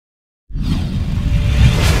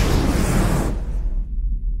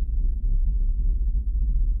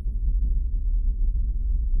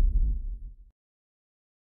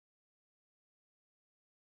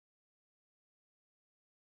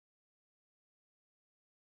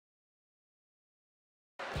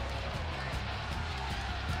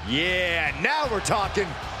Yeah, now we're talking.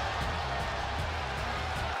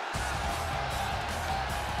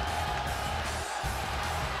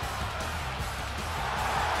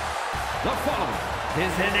 The following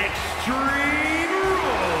is an Extreme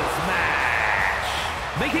Rules match.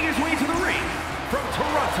 Making his way to the ring from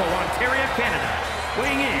Toronto, Ontario, Canada,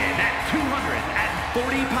 weighing in at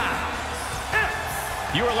 240 pounds.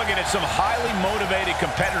 You are looking at some highly motivated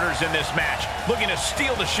competitors in this match, looking to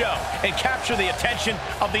steal the show and capture the attention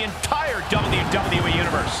of the entire WWE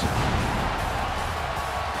Universe.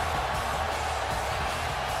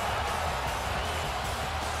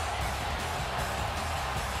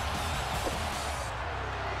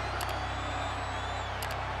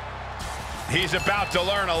 He's about to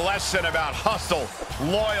learn a lesson about hustle,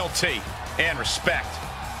 loyalty, and respect.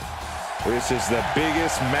 This is the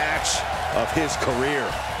biggest match of his career.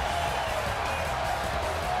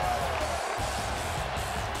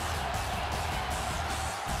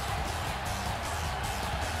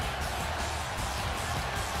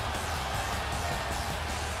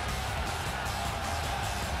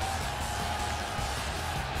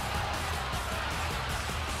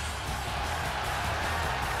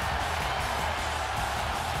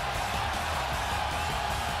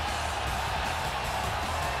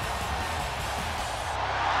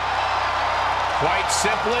 Quite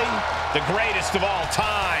simply, the greatest of all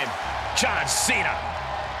time, John Cena.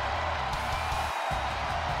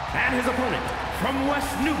 And his opponent from West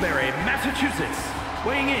Newbury, Massachusetts,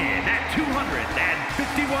 weighing in at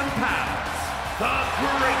 251 pounds, the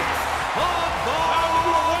greatest of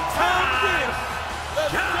all time,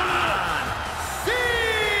 John Cena!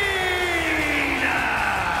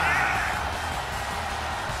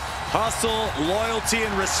 Hustle, loyalty,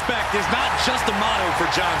 and respect is not just a motto for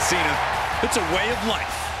John Cena. It's a way of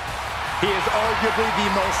life. He is arguably the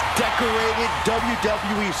most decorated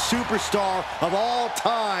WWE superstar of all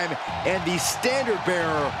time and the standard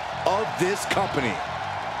bearer of this company.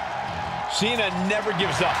 Cena never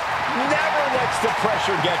gives up, never lets the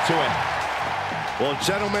pressure get to him. Well,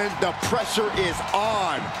 gentlemen, the pressure is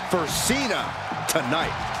on for Cena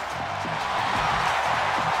tonight.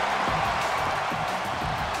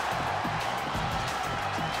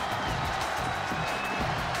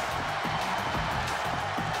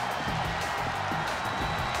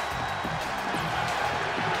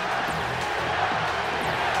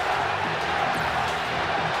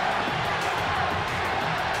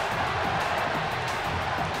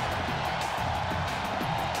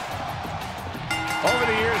 Over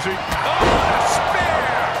the years, a spear!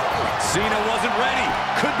 Cena wasn't ready.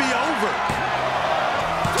 Could be over.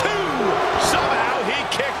 Two! Somehow he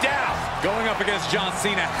kicked out. Going up against John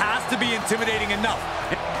Cena has to be intimidating enough.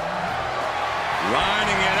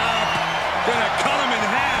 Lining it up. Gonna cut him in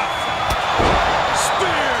half.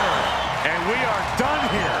 Spear! And we are done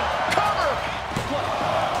here. Cover!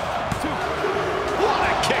 1, 2. What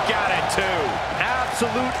a kick out at 2.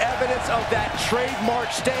 Absolute evidence of that trademark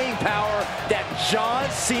staying power that John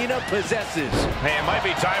Cena possesses. Hey, it might be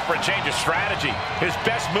time for a change of strategy. His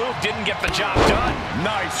best move didn't get the job done.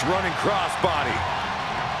 Nice running crossbody.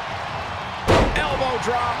 Elbow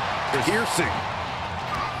drop. Piercing.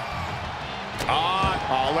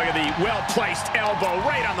 Oh, look at the well-placed elbow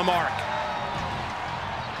right on the mark.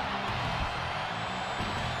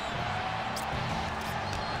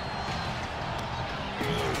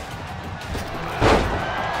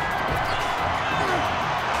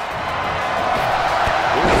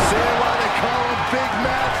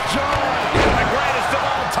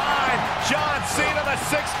 John Cena, the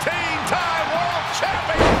 16-time world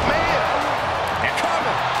champion. Man, and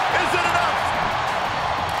cover. Is it enough?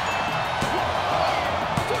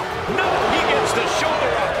 No, he gets the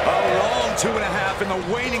shoulder up. A long 2.5 in the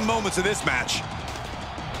waning moments of this match.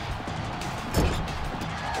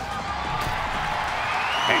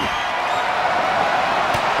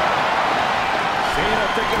 Cena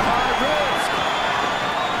taking high risk.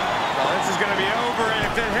 Well, this is going to be over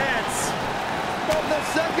if it hits. From the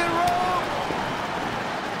second row.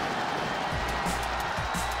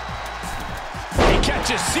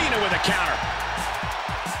 Catches Cena with a counter.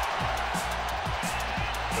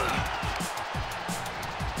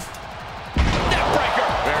 Neckbreaker.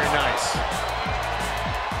 Very nice.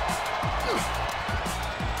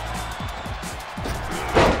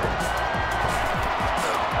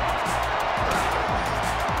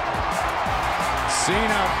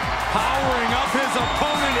 Cena powering up his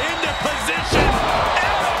opponent into position.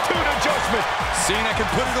 Attitude adjustment. Cena can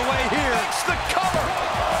put it away here. It's the cover.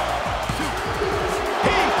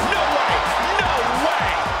 No way.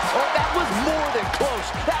 Oh, that was more than close.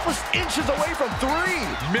 That was inches away from 3.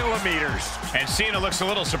 millimeters. And Cena looks a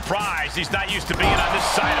little surprised. He's not used to being on this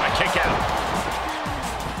side of a kick out.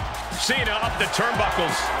 Cena up the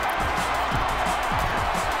turnbuckles.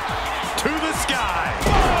 To the sky.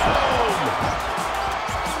 Boom!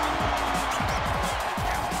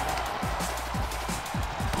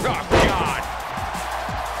 Oh, God.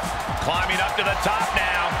 Climbing up to the top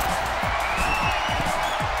now.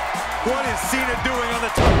 What is Cena doing on the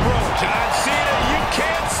top rope? John Cena, you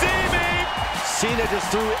can't see me. Cena just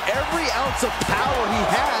threw every ounce of power he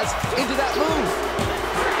has into that move.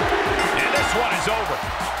 And this one is over.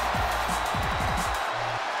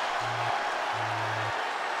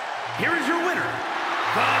 Here is your winner,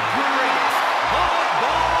 the greatest of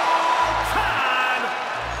all time,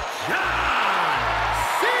 John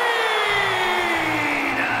Cena!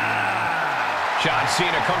 John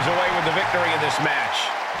Cena comes away with the victory in this match.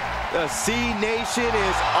 The C Nation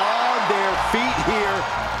is on their feet here.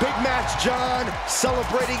 Big Match John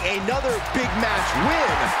celebrating another big match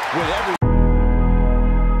win with every